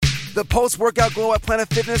The post-workout glow at Planet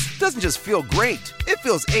Fitness doesn't just feel great. It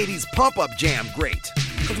feels 80s pump-up jam great.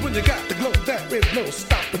 Cause when you got the glow, there is no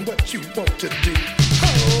stopping what you want to do.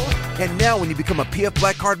 Oh. And now when you become a PF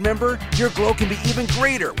Black Card member, your glow can be even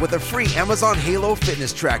greater with a free Amazon Halo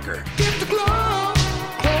fitness tracker. Get the glow.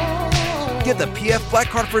 Get the PF Black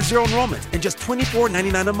Card for zero enrollment and just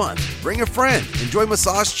 $24.99 a month. Bring a friend, enjoy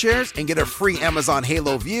massage chairs, and get a free Amazon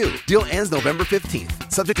Halo View. Deal ends November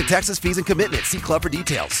 15th. Subject to taxes, fees, and commitment. See Club for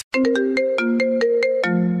details.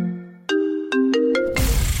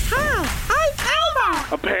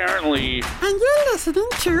 Apparently. And you're listening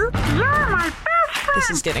to You're My Best Friend. This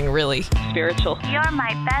is getting really spiritual. You're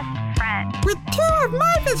my best friend. With two of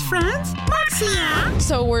my best friends, Moxia.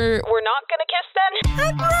 So we're not gonna kiss then?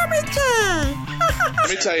 And Mommy J. Let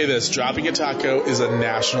me tell you this, dropping a taco is a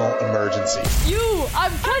national emergency.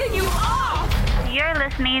 I'm cutting you off! You're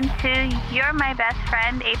listening to You're My Best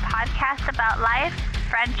Friend, a podcast about life,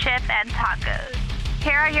 friendship, and tacos.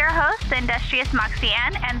 Here are your hosts, the industrious Moxie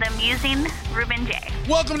Ann and the amusing Ruben J.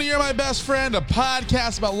 Welcome to You're My Best Friend, a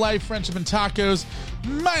podcast about life, friendship, and tacos.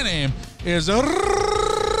 My name is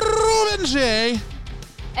Ruben J.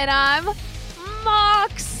 And I'm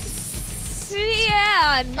Moxie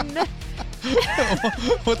Ann.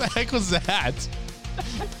 What the heck was that?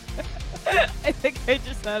 I think I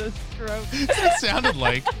just had a stroke. That's what it sounded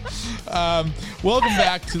like. Welcome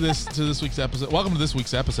back to this week's episode. Welcome to this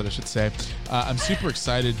week's episode, I should say. I'm super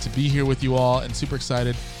excited to be here with you all, and super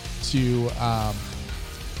excited to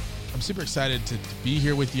be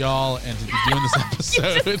here with y'all and to be doing this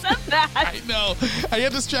episode. You just said that. I know. I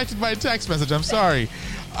got distracted by a text message. I'm sorry.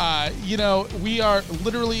 We are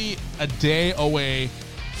literally a day away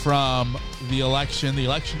from the election. The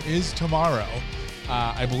election is tomorrow.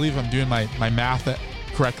 I believe I'm doing my math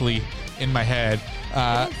correctly in my head.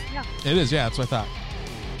 It is, yeah, that's what I thought.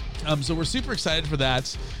 So we're super excited for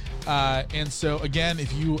that. And so, again,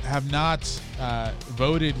 if you have not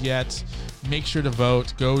voted yet, make sure to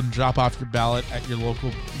vote. Go and drop off your ballot at your local,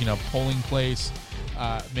 polling place.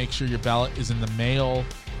 Make sure your ballot is in the mail.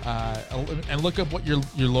 And look up what your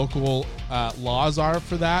local laws are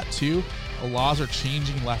for that, too. The laws are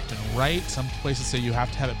changing left and right. Some places say you have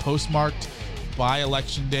to have it postmarked by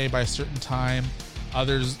election day by a certain time.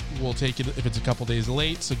 Others will take it if it's a couple days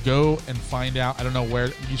late. So go and find out. I don't know where.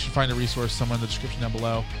 You should find a resource somewhere in the description down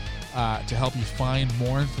below to help you find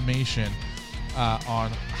more information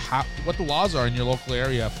on what the laws are in your local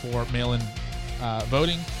area for mail-in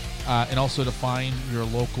voting, and also to find your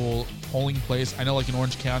local polling place. I know, like in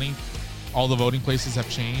Orange County, all the voting places have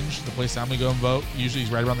changed. The place I'm going to go and vote usually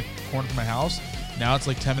is right around the corner from my house. Now it's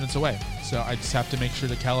like 10 minutes away. So I just have to make sure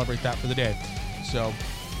to calibrate that for the day. So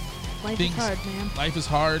Life is hard, man. Life is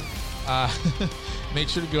hard. Make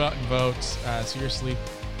sure to go out and vote. Seriously,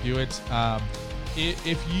 do it.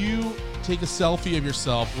 If you take a selfie of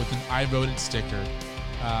yourself with an I voted sticker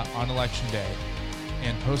on election day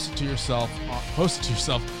and post it to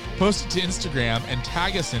Instagram and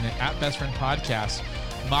tag us in it at Best Friend Podcast,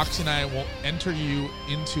 Moxie and I will enter you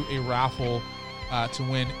into a raffle to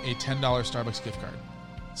win a $10 Starbucks gift card.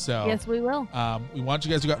 So yes, we will. We want you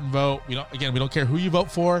guys to go out and vote. We don't care who you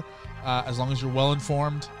vote for, as long as you're well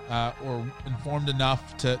informed or informed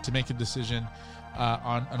enough to make a decision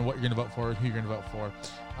on what you're going to vote for and who you're going to vote for.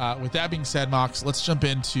 With that being said, Mox, let's jump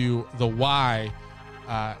into the why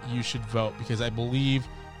you should vote, because I believe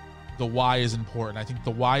the why is important. I think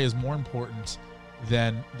the why is more important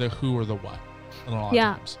than the who or the what. A lot of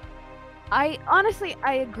times. I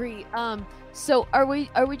agree. So are we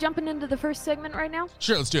jumping into the first segment right now?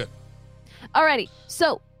 Sure, let's do it. Alrighty.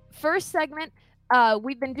 So first segment,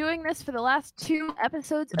 we've been doing this for the last 2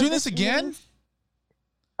 episodes. We're doing this again?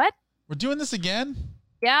 What? We're doing this again?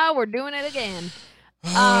 Yeah, we're doing it again.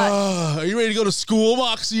 Are you ready to go to school,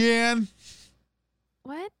 Moxie Ann?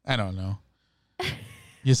 What? I don't know.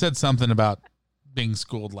 You said something about being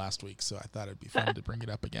schooled last week, so I thought it'd be fun to bring it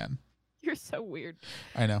up again. You're so weird.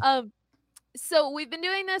 I know. So we've been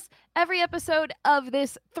doing this every episode of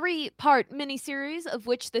this 3-part mini-series, of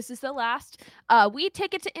which this is the last. We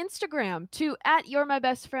take it to Instagram to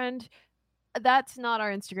 @YourMyBestFriend. That's not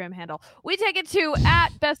our Instagram handle. We take it to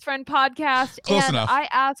 @BestFriendPodcast. Close and enough. I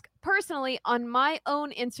ask personally on my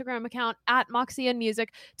own Instagram account @MoxieAndMusic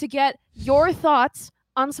to get your thoughts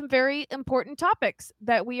on some very important topics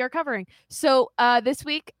that we are covering. So this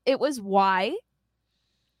week it was why.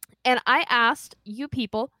 And I asked you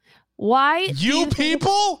people, why? You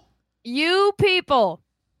people? You people.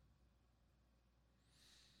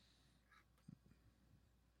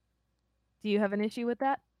 Do you have an issue with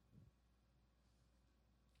that?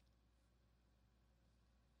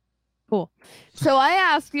 Cool. So I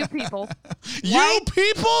asked you people,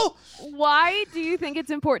 why do you think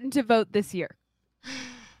it's important to vote this year?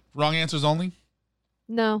 Wrong answers only?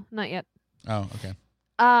 No, not yet. Oh, okay.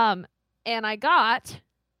 And I got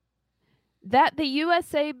that the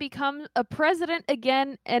USA becomes a president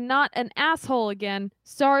again and not an asshole again.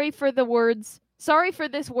 Sorry for this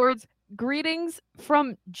words. Greetings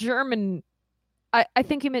from German. I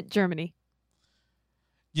think he meant Germany.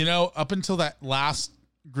 You know, up until that last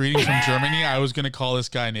greeting from Germany, I was going to call this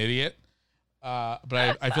guy an idiot.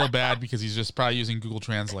 But I feel bad because he's just probably using Google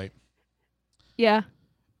Translate. Yeah.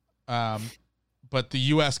 But the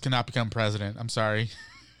U.S. cannot become president. I'm sorry.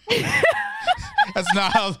 That's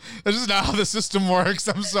just not how the system works.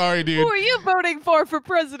 I'm sorry, dude. Who are you voting for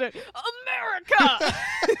president? America.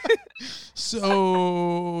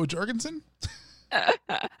 So, Jorgensen?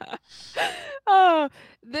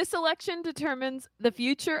 This election determines the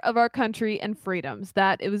future of our country and freedoms.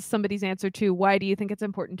 It was somebody's answer to why do you think it's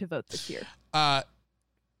important to vote this year?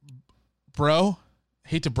 Bro,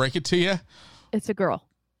 hate to break it to you. It's a girl.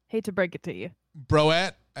 Hate to break it to you.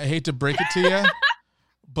 Broette, I hate to break it to you,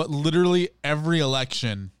 but literally every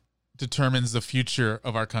election determines the future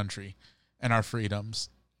of our country and our freedoms.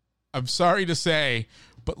 I'm sorry to say,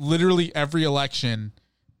 but literally every election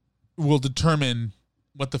will determine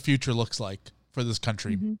what the future looks like for this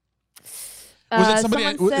country. Mm-hmm. Was that somebody?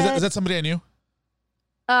 Is that somebody I knew?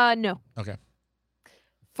 No. Okay.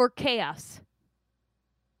 For chaos.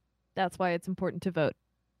 That's why it's important to vote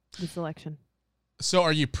this election. So,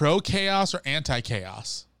 are you pro chaos or anti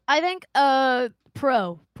chaos? I think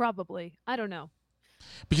pro, probably. I don't know.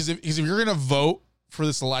 Because if you're going to vote for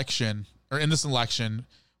this election or in this election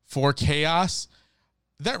for chaos,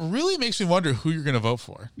 that really makes me wonder who you're going to vote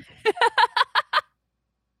for.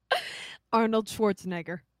 Arnold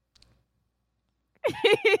Schwarzenegger.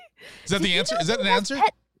 Is that the answer? Is that an answer?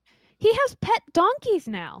 He has pet donkeys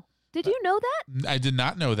now. Did you know that? I did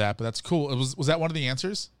not know that, but that's cool. Was that one of the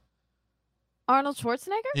answers? Arnold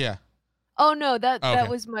Schwarzenegger? Yeah. Oh no, that Okay.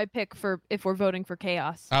 was my pick for if we're voting for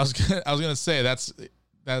chaos. I was gonna say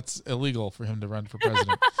that's illegal for him to run for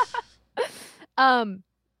president.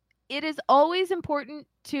 It is always important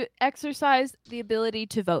to exercise the ability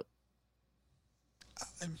to vote.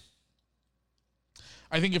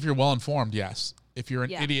 I think if you're well informed, yes. If you're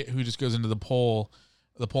an idiot who just goes into the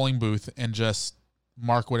polling booth and just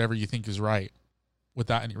mark whatever you think is right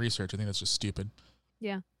without any research, I think that's just stupid.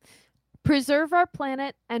 Yeah. Preserve our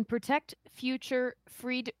planet and protect future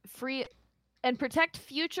free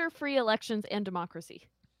elections and democracy.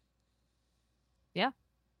 Yeah.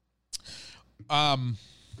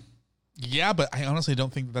 Yeah, but I honestly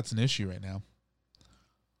don't think that's an issue right now.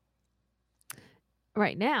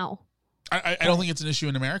 Right now. I don't think it's an issue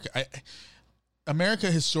in America. America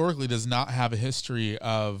historically does not have a history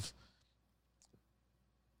of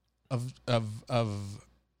I don't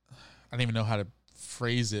even know how to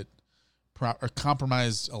phrase it, or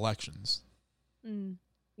compromised elections.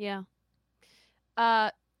 Yeah.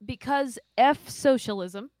 Because F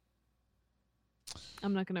socialism.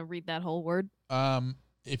 I'm not going to read that whole word.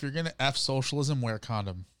 If you're going to F socialism, wear a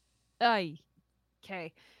condom. Okay.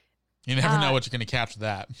 You never know what you're going to catch with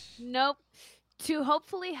that. Nope. To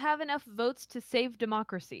hopefully have enough votes to save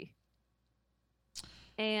democracy.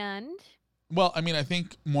 And... Well, I mean, I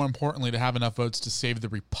think more importantly, to have enough votes to save the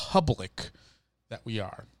republic that we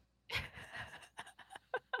are.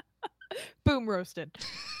 Boom, roasted.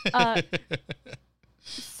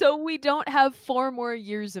 So we don't have 4 more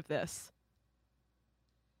years of this.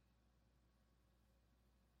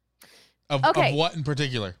 Of what in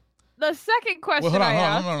particular? The second question hold on, I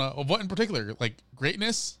asked. No. Of what in particular? Like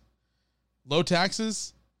greatness? Low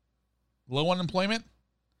taxes? Low unemployment?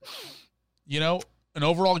 You know, an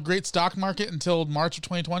overall great stock market until March of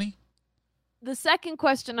 2020? The second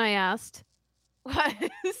question I asked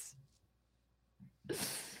was...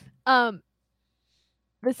 the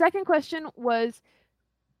second question was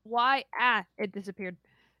why... it disappeared.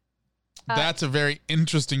 That's a very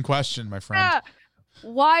interesting question, my friend.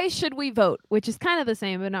 Why should we vote? Which is kind of the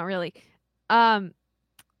same, but not really. To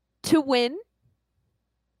win.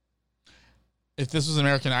 If this was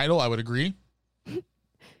American Idol, I would agree.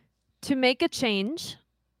 To make a change.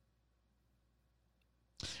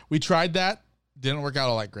 We tried that. Didn't work out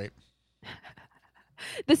all that great.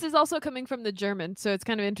 This is also coming from the German, so it's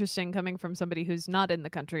kind of interesting coming from somebody who's not in the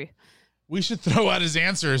country. We should throw out his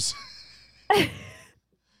answers.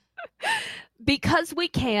 Because we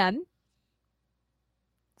can.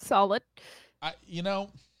 Solid.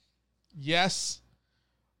 Yes,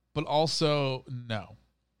 but also no.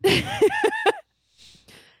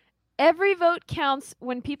 Every vote counts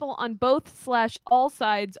when people on both/all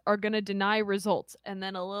sides are going to deny results. And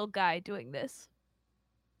then a little guy doing this.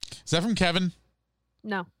 Is that from Kevin?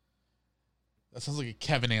 No. That sounds like a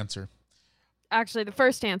Kevin answer. Actually, the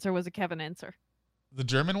first answer was a Kevin answer. The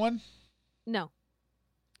German one? No.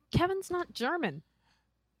 Kevin's not German.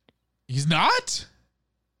 He's not?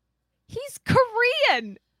 He's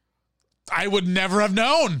Korean. I would never have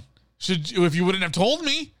known. If you wouldn't have told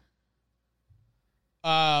me.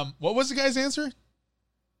 What was the guy's answer?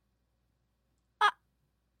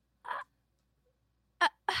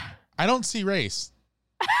 I don't see race.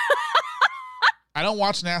 I don't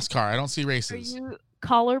watch NASCAR. I don't see races. Are you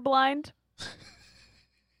colorblind?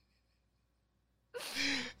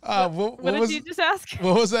 What did you just ask?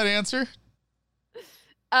 What was that answer?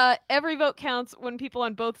 Every vote counts when people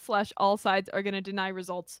on both/all sides are going to deny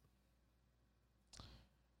results.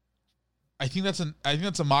 I think that's a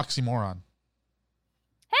moxymoron.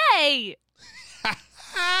 Hey!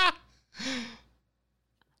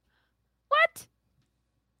 What?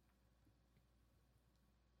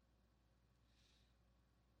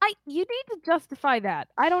 You need to justify that.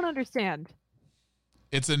 I don't understand.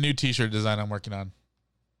 It's a new t-shirt design I'm working on.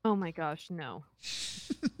 Oh my gosh, no.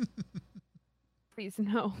 Please,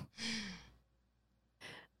 no.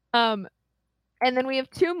 And then we have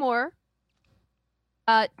two more.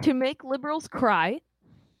 To make liberals cry.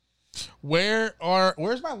 Where's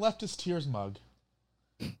my leftist tears mug?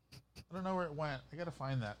 I don't know where it went. I gotta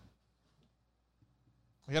find that.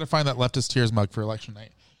 I gotta find that leftist tears mug for election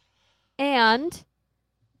night. And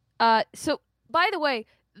so by the way,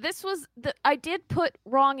 this was I did put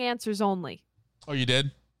wrong answers only. Oh, you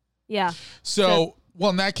did? Yeah. So well,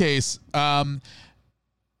 in that case, I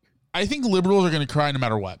think liberals are gonna cry no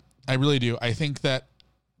matter what. I really do. I think that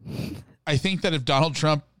if Donald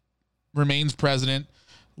Trump remains president,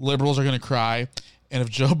 liberals are going to cry. And if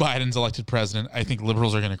Joe Biden's elected president, I think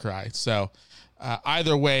liberals are going to cry. So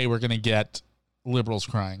either way, we're going to get liberals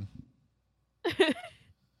crying.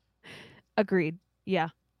 Agreed. Yeah.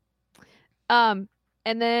 And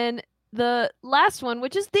then the last one,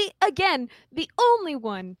 which is the only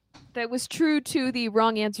one that was true to the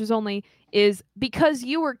wrong answers only, is because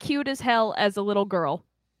you were cute as hell as a little girl.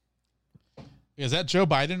 Is that Joe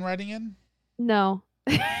Biden writing in? No.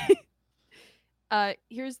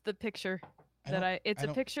 Here's the picture it's a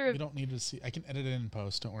picture of. You don't need to see. I can edit it in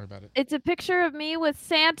post. Don't worry about it. It's a picture of me with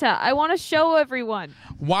Santa. I want to show everyone.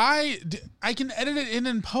 Why? I can edit it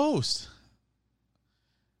in post.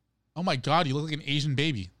 Oh my God, you look like an Asian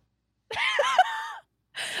baby.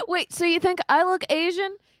 Wait, so you think I look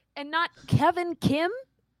Asian and not Kevin Kim?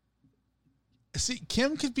 See,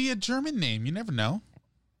 Kim could be a German name. You never know.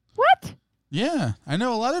 What? Yeah, I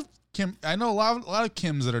know a lot of Kim. I know a lot of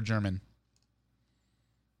Kims that are German.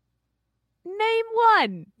 Name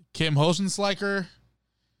one. Kim Hosensliker.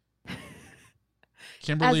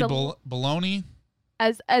 Kimberly Baloney.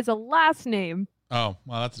 As a last name. Oh,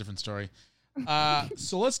 well, that's a different story.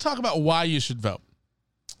 So let's talk about why you should vote.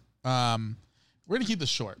 We're going to keep this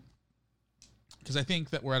short because I think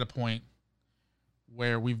that we're at a point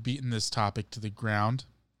where we've beaten this topic to the ground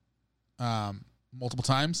multiple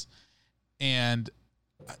times. And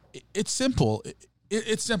it's simple.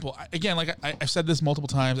 It's simple. Again, like I've said this multiple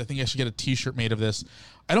times. I think I should get a t-shirt made of this.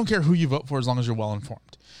 I don't care who you vote for as long as you're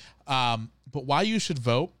well-informed. But why you should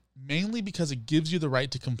vote, mainly because it gives you the right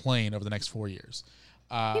to complain over the next 4 years.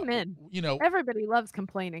 Amen. You know, everybody loves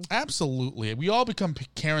complaining. Absolutely. We all become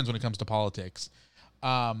Karens when it comes to politics.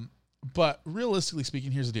 But realistically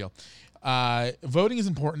speaking, here's the deal. Voting is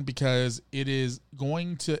important because it is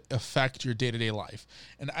going to affect your day-to-day life.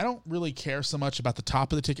 And I don't really care so much about the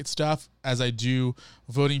top of the ticket stuff as I do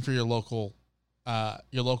voting for your local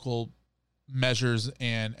measures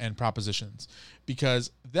and propositions,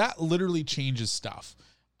 because that literally changes stuff.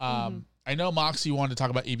 I know Moxie wanted to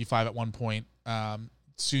talk about AB5 at one point,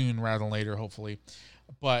 soon rather than later, hopefully.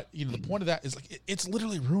 But you know, the point of that is like it's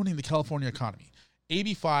literally ruining the California economy.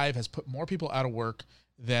 AB5 has put more people out of work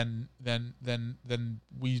than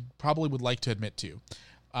we probably would like to admit to.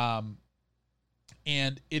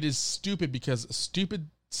 And it is stupid because a stupid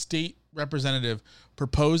state representative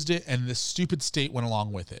proposed it and the stupid state went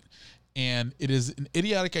along with it. And it is an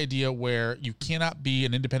idiotic idea where you cannot be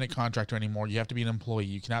an independent contractor anymore. You have to be an employee.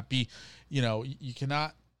 You cannot be, you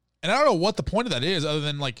cannot. And I don't know what the point of that is, other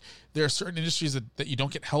than like there are certain industries that you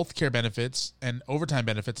don't get healthcare benefits and overtime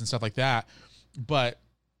benefits and stuff like that. But,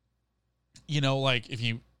 like if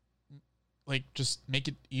you just make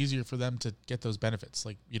it easier for them to get those benefits,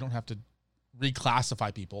 like you don't have to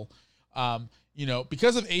reclassify people.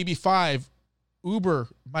 Because of AB5, Uber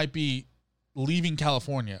might be leaving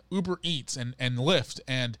California. Uber Eats and Lyft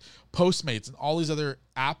and Postmates and all these other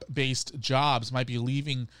app-based jobs might be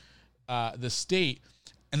leaving the state.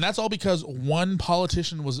 And that's all because one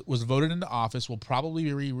politician was voted into office, will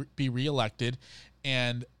probably be reelected.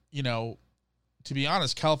 And, you know, to be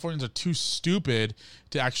honest, Californians are too stupid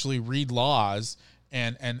to actually read laws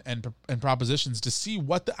and propositions to see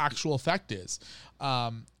what the actual effect is.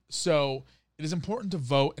 So it is important to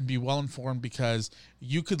vote and be well informed, because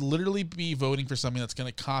you could literally be voting for something that's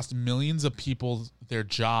going to cost millions of people their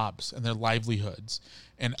jobs and their livelihoods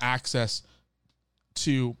and access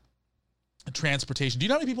to transportation. Do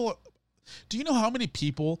you know how many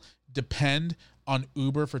people depend on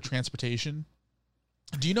Uber for transportation?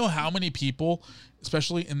 Do you know how many people,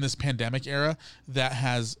 especially in this pandemic era, that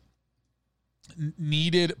has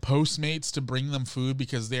needed Postmates to bring them food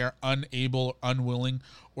because they are unable, unwilling,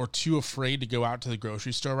 or too afraid to go out to the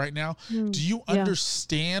grocery store right now? Do you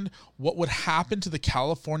understand what would happen to the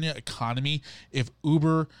California economy if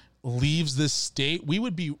Uber leaves this state? We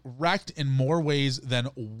would be wrecked in more ways than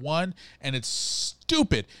one, and it's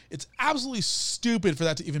stupid. It's absolutely stupid for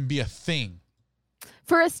that to even be a thing.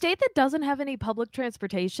 For a state that doesn't have any public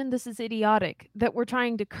transportation, this is idiotic that we're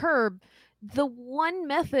trying to curb the one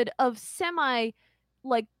method of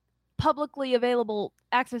publicly available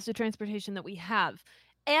access to transportation that we have.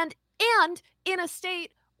 And in a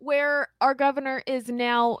state where our governor is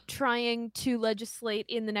now trying to legislate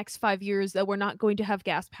in the next 5 years that we're not going to have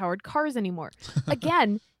gas-powered cars anymore.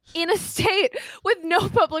 Again, in a state with no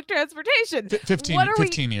public transportation.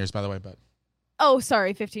 15 years, by the way, but. Oh,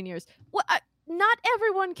 sorry, 15 years. Well, not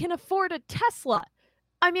everyone can afford a Tesla.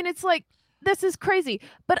 I mean, it's like, this is crazy.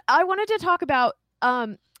 But I wanted to talk about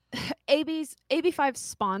AB5's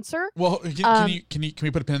sponsor. Well, can we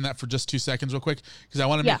put a pin in that for just 2 seconds real quick? Because I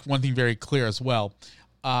want to make one thing very clear as well.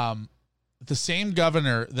 The same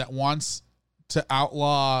governor that wants to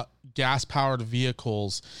outlaw gas-powered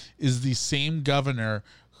vehicles is the same governor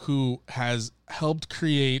who has helped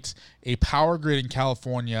create a power grid in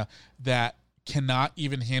California that cannot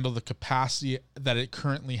even handle the capacity that it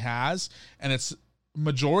currently has, and its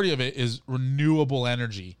majority of it is renewable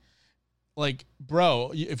energy. Like,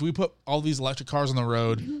 bro, if we put all these electric cars on the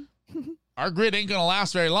road, our grid ain't gonna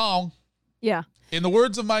last very long. Yeah. In the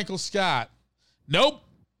words of Michael Scott, nope,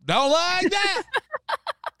 don't like that.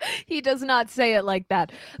 He does not say it like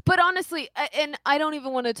that. But honestly, and I don't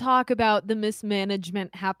even want to talk about the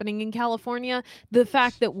mismanagement happening in California. The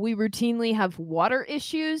fact that we routinely have water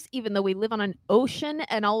issues, even though we live on an ocean,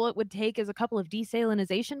 and all it would take is a couple of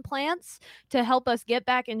desalinization plants to help us get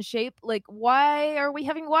back in shape. Like, why are we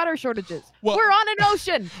having water shortages? Well, we're on an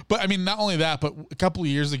ocean. But I mean, not only that, but a couple of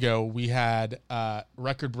years ago, we had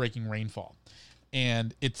record-breaking rainfall.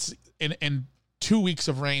 And it's in 2 weeks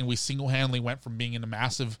of rain, we single-handedly went from being in a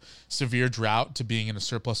massive, severe drought to being in a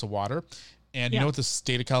surplus of water. And you know what the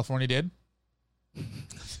state of California did?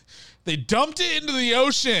 They dumped it into the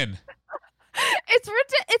ocean.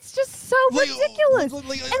 It's just so ridiculous. And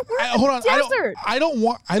we're hold on. desert. I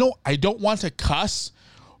don't want to cuss,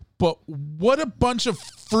 but what a bunch of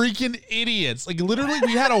freaking idiots. Like, literally,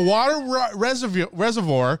 we had a water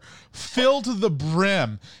reservoir filled to the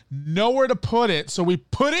brim, nowhere to put it, so we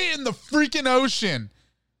put it in the freaking ocean.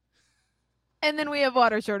 And then we have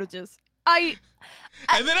water shortages. And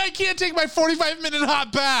then I can't take my 45-minute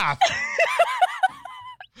hot bath.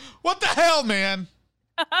 What the hell, man?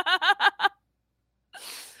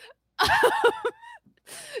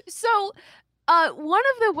 So, one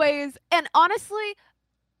of the ways, and honestly,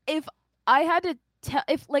 if I had to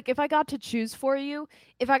if I got to choose for you,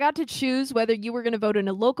 if I got to choose whether you were going to vote in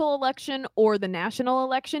a local election or the national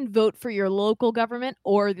election, vote for your local government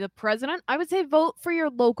or the president, I would say vote for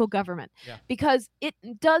your local government, because it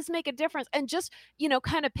does make a difference. And just,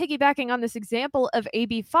 kind of piggybacking on this example of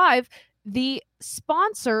AB5, the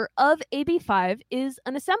sponsor of AB5 is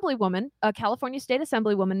an assemblywoman, a California state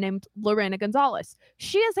assemblywoman named Lorena Gonzalez.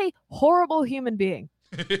 She is a horrible human being.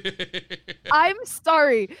 I'm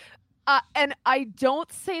sorry. And I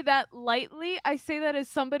don't say that lightly. I say that as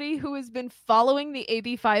somebody who has been following the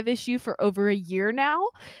AB5 issue for over a year now,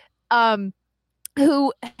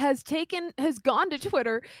 who has gone to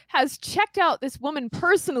Twitter, has checked out this woman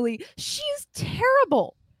personally. She's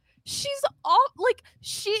terrible. She's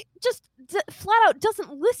she just flat out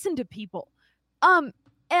doesn't listen to people. And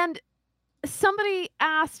somebody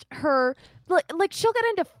asked her, like she'll get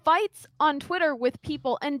into fights on Twitter with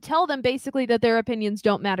people and tell them basically that their opinions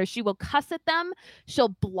don't matter. She will cuss at them. She'll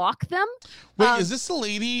block them. Wait, is this the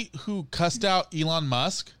lady who cussed out Elon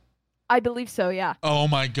Musk? I believe so, yeah. Oh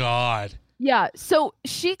my God. Yeah. So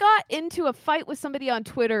she got into a fight with somebody on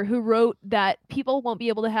Twitter who wrote that people won't be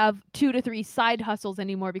able to have 2 to 3 side hustles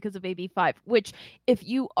anymore because of AB5, which if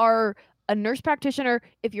you are a nurse practitioner,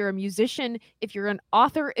 if you're a musician, if you're an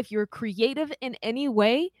author, if you're creative in any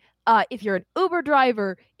way, if you're an Uber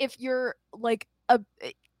driver, if you're like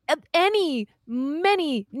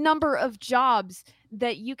many number of jobs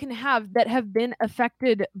that you can have that have been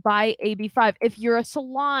affected by AB5. If you're a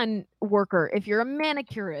salon worker, if you're a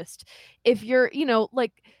manicurist, if you're,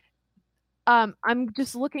 I'm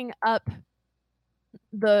just looking up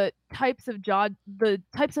the types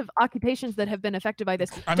of occupations that have been affected by this.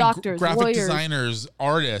 Doctors, graphic lawyers, designers,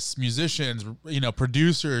 artists, musicians,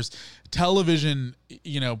 producers, television,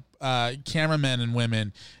 cameramen and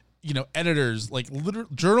women, editors, like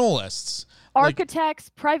journalists, architects,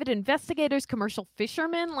 private investigators, commercial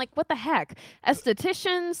fishermen, like what the heck,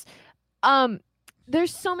 estheticians.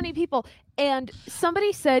 There's so many people. And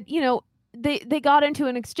somebody said, they got into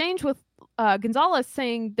an exchange with Gonzalez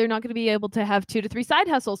saying they're not going to be able to have 2 to 3 side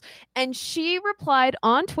hustles. And she replied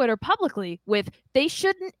on Twitter publicly with, they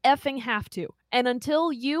shouldn't effing have to. And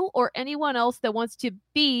until you or anyone else that wants to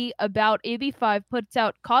be about AB5 puts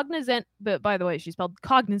out cognizant, but by the way, she spelled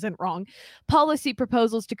cognizant wrong, policy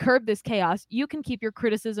proposals to curb this chaos, you can keep your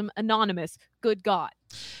criticism anonymous. Good God.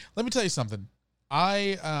 Let me tell you something.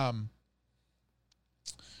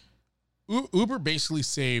 Uber basically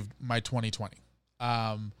saved my 2020.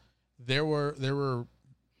 There were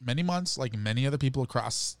many months, like many other people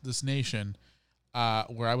across this nation,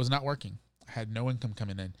 where I was not working. I had no income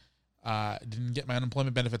coming in. Didn't get my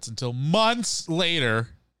unemployment benefits until months later,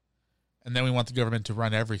 and then we want the government to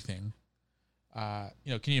run everything. Can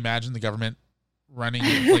you imagine the government running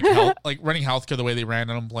running healthcare the way they ran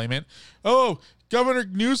unemployment? Oh, Governor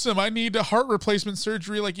Newsom, I need a heart replacement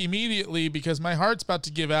surgery like immediately because my heart's about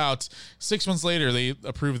to give out. 6 months later, they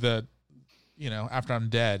approve the, after I'm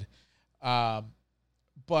dead.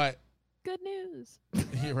 But good news.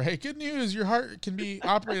 Yeah, right. Good news. Your heart can be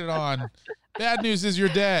operated on. Bad news is you're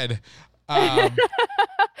dead. But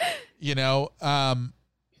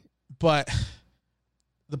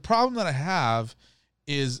the problem that I have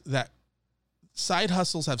is that side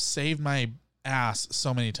hustles have saved my ass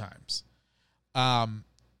so many times.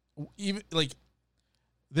 Even like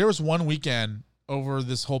there was one weekend over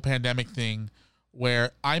this whole pandemic thing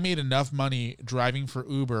where I made enough money driving for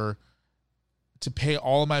Uber to pay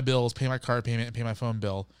all of my bills, pay my car payment, and pay my phone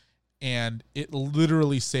bill. And it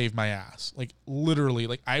literally saved my ass. Like literally,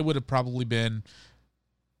 like I would have probably been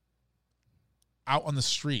out on the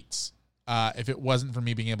streets if it wasn't for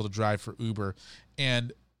me being able to drive for Uber.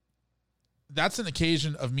 And that's an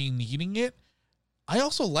occasion of me needing it. I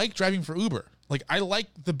also like driving for Uber. Like I like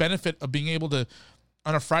the benefit of being able to,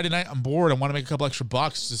 on a Friday night, I'm bored, I want to make a couple extra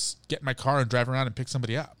bucks, just get in my car and drive around and pick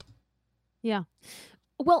somebody up. Yeah.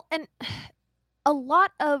 Well, and a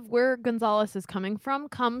lot of where Gonzalez is coming from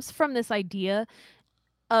comes from this idea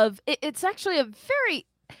of it's actually a very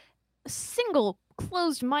single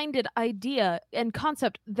closed-minded idea and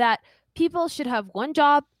concept that people should have one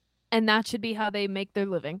job and that should be how they make their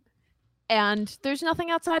living. And there's nothing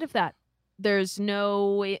outside of that. There's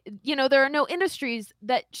no, there are no industries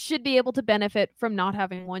that should be able to benefit from not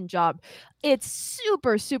having one job. It's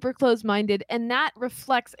super, super closed-minded, and that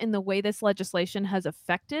reflects in the way this legislation has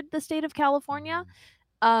affected the state of California.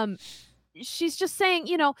 She's just saying,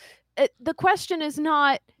 the question is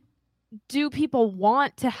not, do people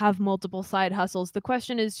want to have multiple side hustles? The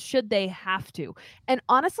question is, should they have to? And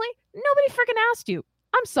honestly, nobody freaking asked you.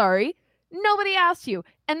 I'm sorry. Nobody asked you.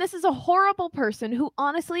 And this is a horrible person who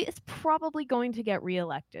honestly is probably going to get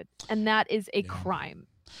reelected. And that is a crime.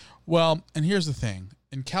 Well, and here's the thing.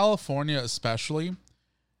 In California especially,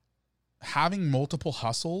 having multiple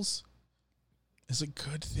hustles is a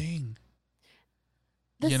good thing.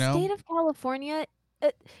 The state of California,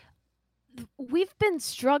 we've been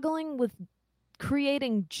struggling with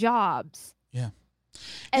creating jobs. Yeah.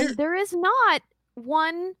 And there is not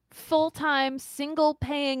one full-time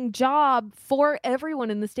single-paying job for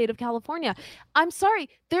everyone in the state of California. I'm sorry,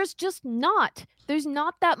 there's not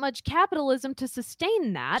that much capitalism to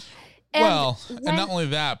sustain that. And and not only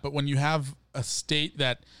that, but when you have a state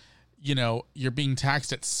that, you're being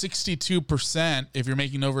taxed at 62% if you're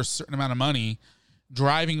making over a certain amount of money,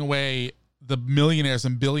 driving away the millionaires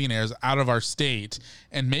and billionaires out of our state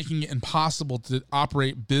and making it impossible to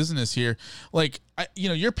operate business here. Like,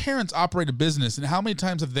 your parents operate a business, and how many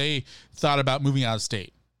times have they thought about moving out of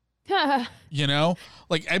state?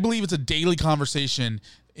 Like I believe it's a daily conversation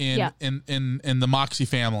in the Moxie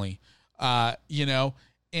family, and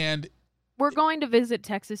we're going to visit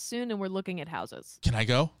Texas soon and we're looking at houses. Can I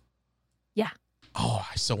go? Yeah. Oh,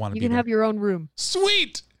 I so want to You be can there. have your own room.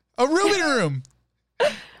 Sweet. A room in a room.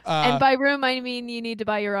 And by room, I mean you need to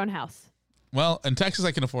buy your own house. Well, in Texas,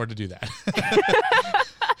 I can afford to do that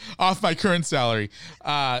off my current salary.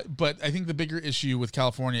 But I think the bigger issue with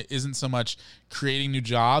California isn't so much creating new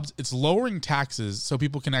jobs. It's lowering taxes so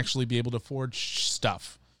people can actually be able to afford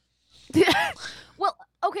stuff. Well,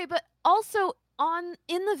 okay, but also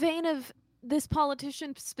in the vein of this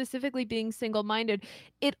politician specifically being single-minded,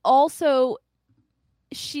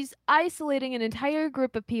 she's isolating an entire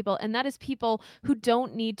group of people, and that is people who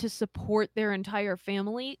don't need to support their entire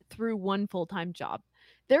family through one full-time job.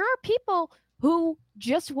 There are people who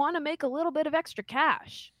just want to make a little bit of extra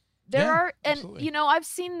cash. Absolutely. I've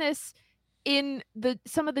seen this in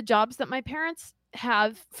some of the jobs that my parents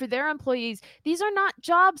have for their employees. These are not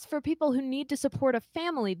jobs for people who need to support a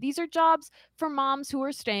family. These are jobs for moms who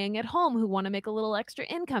are staying at home, who want to make a little extra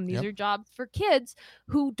income. These are jobs for kids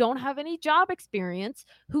who don't have any job experience,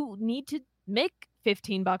 who need to make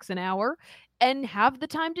 $15 an hour and have the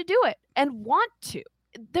time to do it and want to.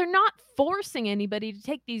 They're not forcing anybody to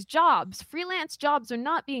take these jobs. Freelance jobs are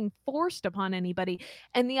not being forced upon anybody.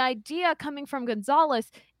 And the idea coming from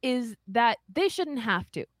Gonzalez is that they shouldn't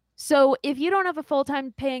have to. So if you don't have a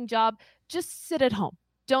full-time paying job, just sit at home.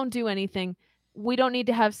 Don't do anything. We don't need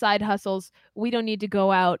to have side hustles. We don't need to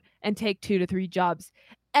go out and take 2 to 3 jobs.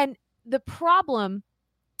 And the problem,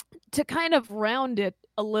 to kind of round it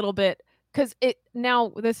a little bit, because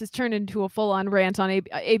this has turned into a full-on rant on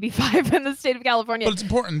AB5 in the state of California. But it's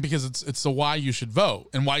important because it's the why you should vote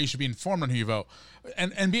and why you should be informed on who you vote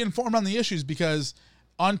and be informed on the issues, because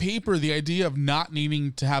on paper, the idea of not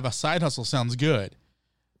needing to have a side hustle sounds good.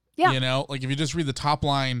 Yeah. Like if you just read the top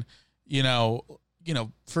line,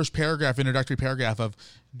 first paragraph, introductory paragraph of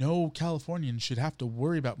no Californian should have to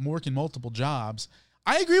worry about working multiple jobs.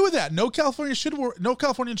 I agree with that. No Californian should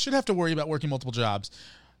have to worry about working multiple jobs.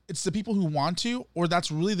 It's the people who want to, or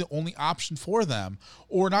that's really the only option for them,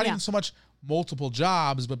 or not even so much multiple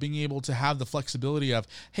jobs, but being able to have the flexibility of,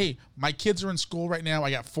 hey, my kids are in school right now. I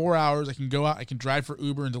got 4 hours. I can go out. I can drive for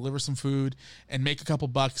Uber and deliver some food and make a couple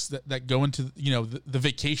bucks that go into, the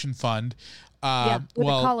vacation fund. Or the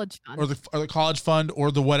college fund. Or the college fund,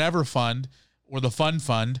 or the whatever fund, or the fun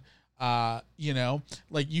fund.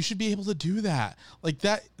 You should be able to do that. Like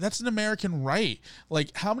that's an American right.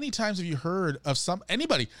 Like, how many times have you heard of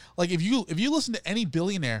anybody? Like if you listen to any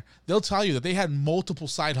billionaire, they'll tell you that they had multiple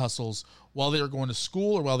side hustles while they were going to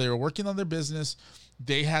school or while they were working on their business.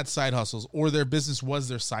 They had side hustles, or their business was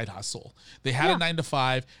their side hustle. They had a 9 to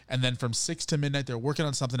 5, and then from 6 to midnight, they're working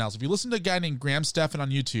on something else. If you listen to a guy named Graham Stephan on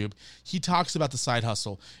YouTube, he talks about the side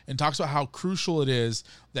hustle and talks about how crucial it is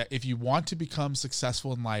that if you want to become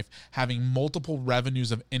successful in life, having multiple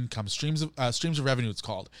revenues of income, streams of revenue, it's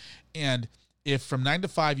called. And if from 9 to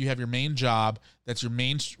 5 you have your main job, that's your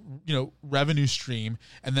main revenue stream,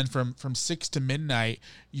 and then from 6 to midnight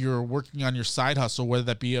you're working on your side hustle, whether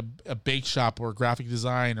that be a bake shop or graphic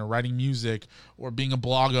design or writing music or being a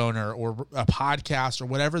blog owner or a podcast or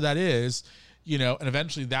whatever that is, and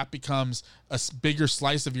eventually that becomes a bigger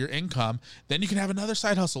slice of your income, then you can have another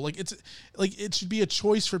side hustle. It should be a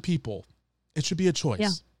choice for people. It should be a choice.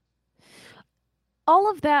 Yeah.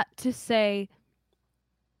 All of that to say,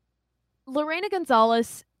 Lorena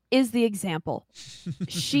Gonzalez is the example.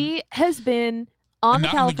 She has been on the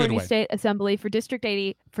California State Assembly for District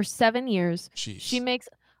 80 for 7 years. Jeez. She makes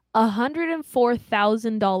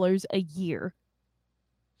 $104,000 a year.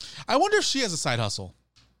 I wonder if she has a side hustle.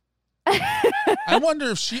 I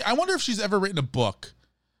wonder if she's ever written a book.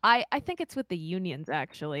 I think it's with the unions,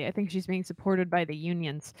 actually. I think she's being supported by the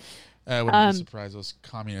unions. I wouldn't be surprised, those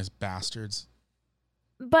communist bastards.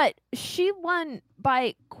 But she won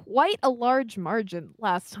by quite a large margin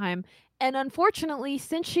last time. And unfortunately,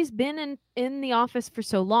 since she's been in the office for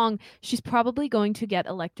so long, she's probably going to get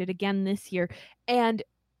elected again this year. And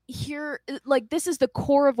here, this is the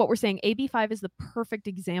core of what we're saying. AB5 is the perfect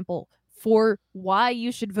example for why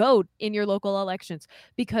you should vote in your local elections,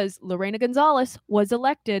 because Lorena Gonzalez was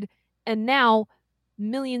elected, and now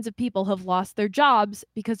millions of people have lost their jobs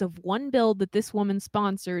because of one bill that this woman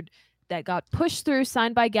sponsored that got pushed through,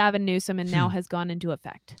 signed by Gavin Newsom, and now has gone into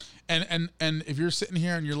effect. And if you're sitting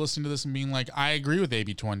here and you're listening to this and being like, I agree with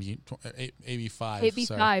AB5.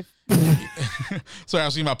 AB5. Sorry, I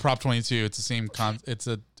was thinking about Prop 22. It's the same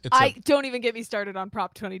don't even get me started on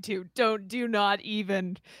Prop 22. Do not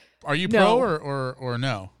even. Are you pro or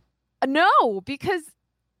no? No, because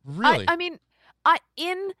really,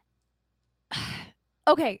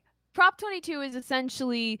 okay. Prop 22 is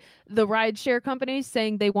essentially the rideshare companies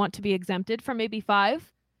saying they want to be exempted from AB5.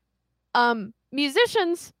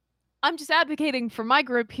 Musicians, I'm just advocating for my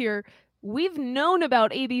group here. We've known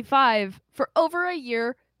about AB5 for over a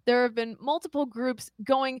year. There have been multiple groups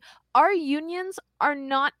going, our unions are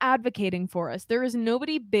not advocating for us. There is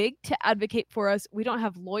nobody big to advocate for us. We don't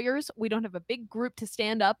have lawyers. We don't have a big group to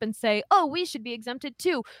stand up and say, oh, we should be exempted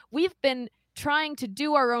too. We've been trying to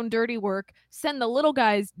do our own dirty work, send the little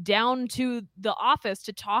guys down to the office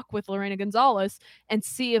to talk with Lorena Gonzalez and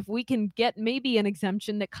see if we can get maybe an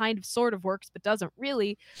exemption that kind of sort of works but doesn't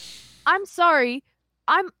really. I'm sorry.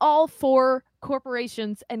 I'm all for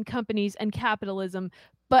corporations and companies and capitalism,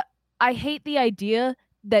 but I hate the idea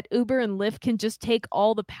that Uber and Lyft can just take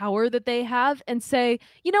all the power that they have and say,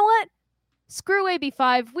 you know what? Screw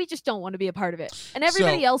AB5. We just don't want to be a part of it. And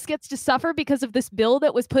everybody else gets to suffer because of this bill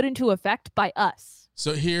that was put into effect by us.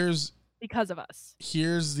 So because of us.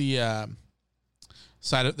 Here's the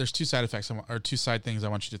there's two side effects or two side things I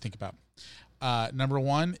want you to think about. Number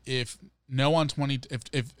one, if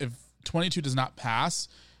 22 does not pass,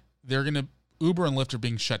 Uber and Lyft are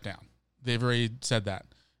being shut down. They've already said that,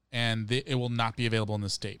 and it will not be available in the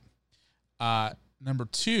state. Number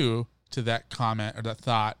two, to that comment or that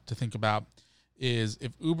thought to think about is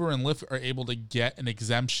if Uber and Lyft are able to get an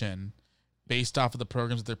exemption based off of the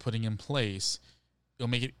programs that they're putting in place, it'll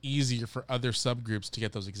make it easier for other subgroups to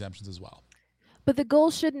get those exemptions as well. But the goal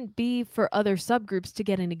shouldn't be for other subgroups to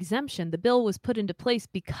get an exemption. The bill was put into place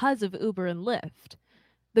because of Uber and Lyft.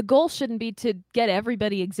 The goal shouldn't be to get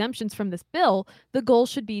everybody exemptions from this bill. The goal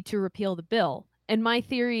should be to repeal the bill. And my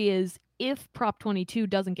theory is if Prop 22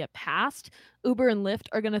 doesn't get passed, Uber and Lyft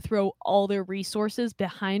are going to throw all their resources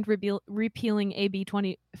behind repealing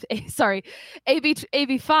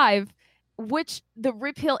AB5, which the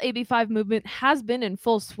repeal AB5 movement has been in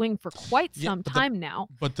full swing for quite some time now.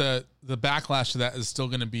 But the backlash to that is still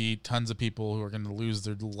going to be tons of people who are going to lose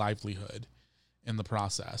their livelihood in the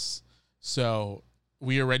process. So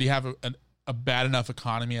we already have a bad enough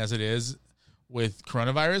economy as it is with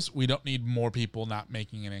coronavirus. We don't need more people not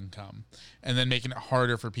making an income and then making it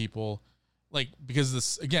harder for people, because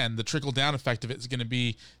this, again, the trickle down effect of it is going to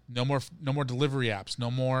be no more delivery apps, no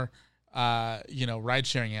more ride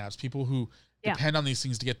sharing apps. People who depend on these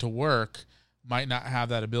things to get to work might not have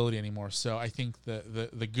that ability anymore. So I think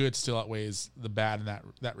the good still outweighs the bad in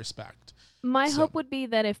that respect. My hope would be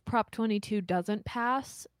that if Prop 22 doesn't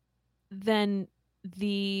pass, then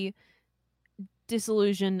the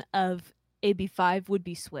dissolution of AB5 would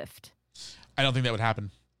be swift. I don't think that would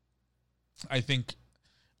happen. I think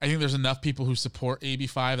there's enough people who support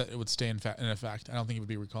AB5 that it would stay in effect. I don't think it would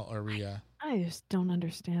be recalled or I just don't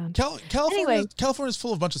understand. California is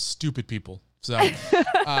full of a bunch of stupid people. So,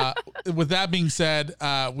 with that being said,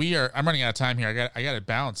 I'm running out of time here. I got to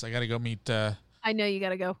bounce. I got to go meet. I know you got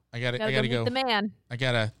to go. I got to go meet the man. I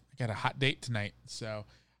got a hot date tonight. So,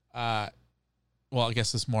 I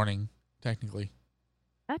guess this morning technically.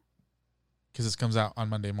 Because this comes out on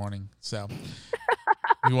Monday morning, so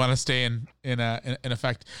we want to stay in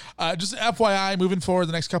effect. Just FYI, moving forward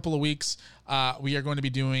the next couple of weeks, we are going to be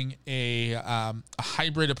doing a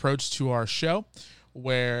hybrid approach to our show,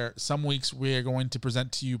 where some weeks we are going to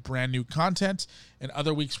present to you brand new content, and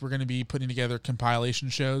other weeks we're going to be putting together compilation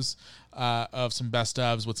shows of some best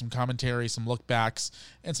ofs with some commentary, some look backs,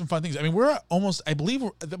 and some fun things. I mean, we're almost, I believe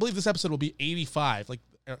this episode will be 85,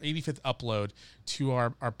 our 85th upload to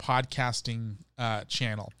our podcasting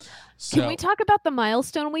channel. So, can we talk about the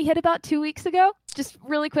milestone we hit about 2 weeks ago? Just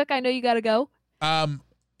really quick. I know you got to go.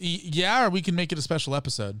 Yeah, or we can make it a special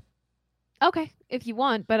episode. Okay, if you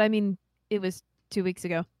want, but I mean, it was 2 weeks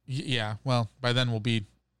ago. Yeah, well, by then we'll be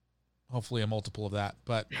hopefully a multiple of that.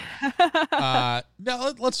 But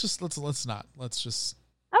no, let's just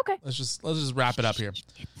wrap it up here. It's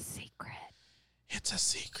a secret. It's a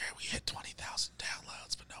secret. We hit 20,000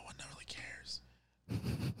 downloads, but no one really cares.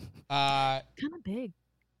 Kind of big.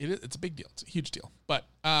 It's a big deal. It's a huge deal. But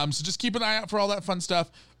so just keep an eye out for all that fun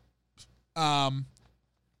stuff.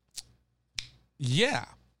 Yeah.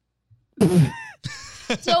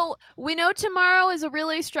 So we know tomorrow is a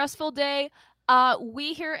really stressful day.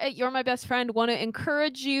 We here at You're My Best Friend want to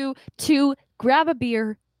encourage you to grab a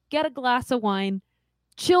beer, get a glass of wine,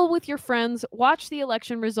 chill with your friends, watch the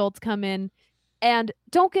election results come in, and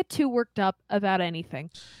don't get too worked up about anything.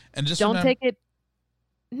 And just don't take it.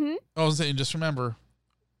 I was saying, just remember,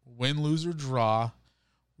 win, lose, or draw,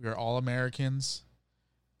 we are all Americans.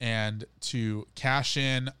 And to cash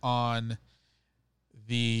in on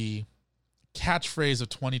the catchphrase of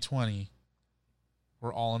 2020,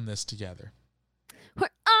 we're all in this together. We're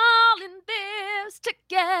all in this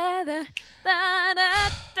together. Da, da,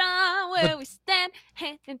 da, where we stand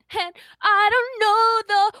hand in hand. I don't know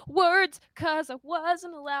the words because I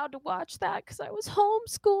wasn't allowed to watch that because I was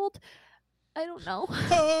homeschooled. I don't know.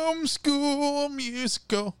 Homeschool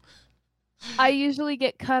musical. I usually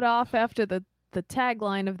get cut off after the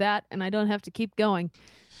tagline of that, and I don't have to keep going.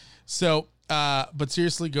 So, but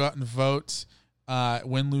seriously, go out and vote.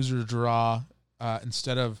 Win, lose, or draw.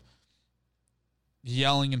 Instead of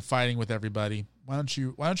yelling and fighting with everybody, why don't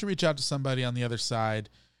you reach out to somebody on the other side,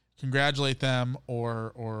 congratulate them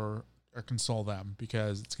or console them,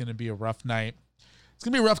 because it's going to be a rough night. It's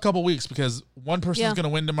going to be a rough couple weeks because one person is going to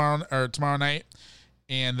win tomorrow night,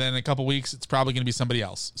 and then in a couple weeks it's probably going to be somebody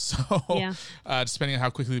else. So, depending on how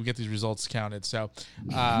quickly we get these results counted. So,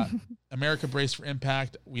 America, brace for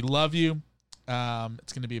impact. We love you.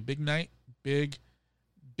 It's going to be a big night, big,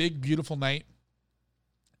 beautiful night,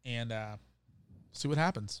 and see what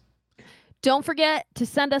happens. Don't forget to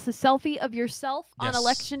send us a selfie of yourself on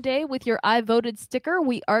Election Day with your I voted sticker.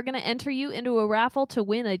 We are going to enter you into a raffle to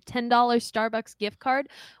win a $10 Starbucks gift card,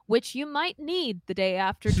 which you might need the day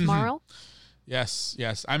after tomorrow. Yes.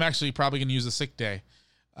 I'm actually probably going to use a sick day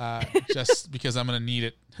just because I'm going to need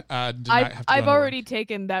it. I've already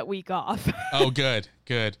taken that week off. Oh, good.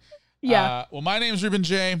 Yeah. Well, my name's Ruben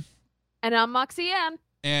J. And I'm Moxie Ann.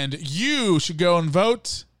 And you should go and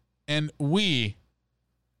vote. And we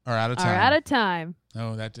are out of time.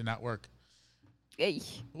 No, that did not work. Hey.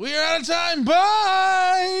 We are out of time.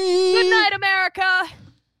 Bye. Good night, America.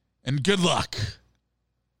 And good luck.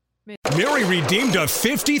 Mary redeemed a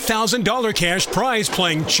 $50,000 cash prize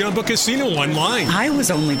playing Chumba Casino online. I was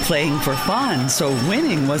only playing for fun, so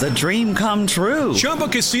winning was a dream come true. Chumba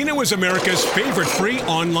Casino is America's favorite free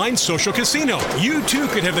online social casino. You too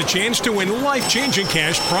could have the chance to win life-changing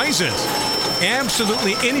cash prizes.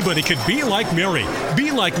 Absolutely anybody could be like Mary.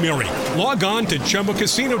 Be like Mary. Log on to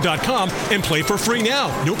ChumbaCasino.com and play for free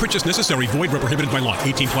now. No purchase necessary. Void where prohibited by law.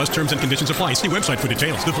 18+ terms and conditions apply. See website for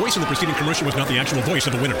details. The voice in the preceding commercial was not the actual voice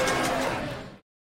of the winner.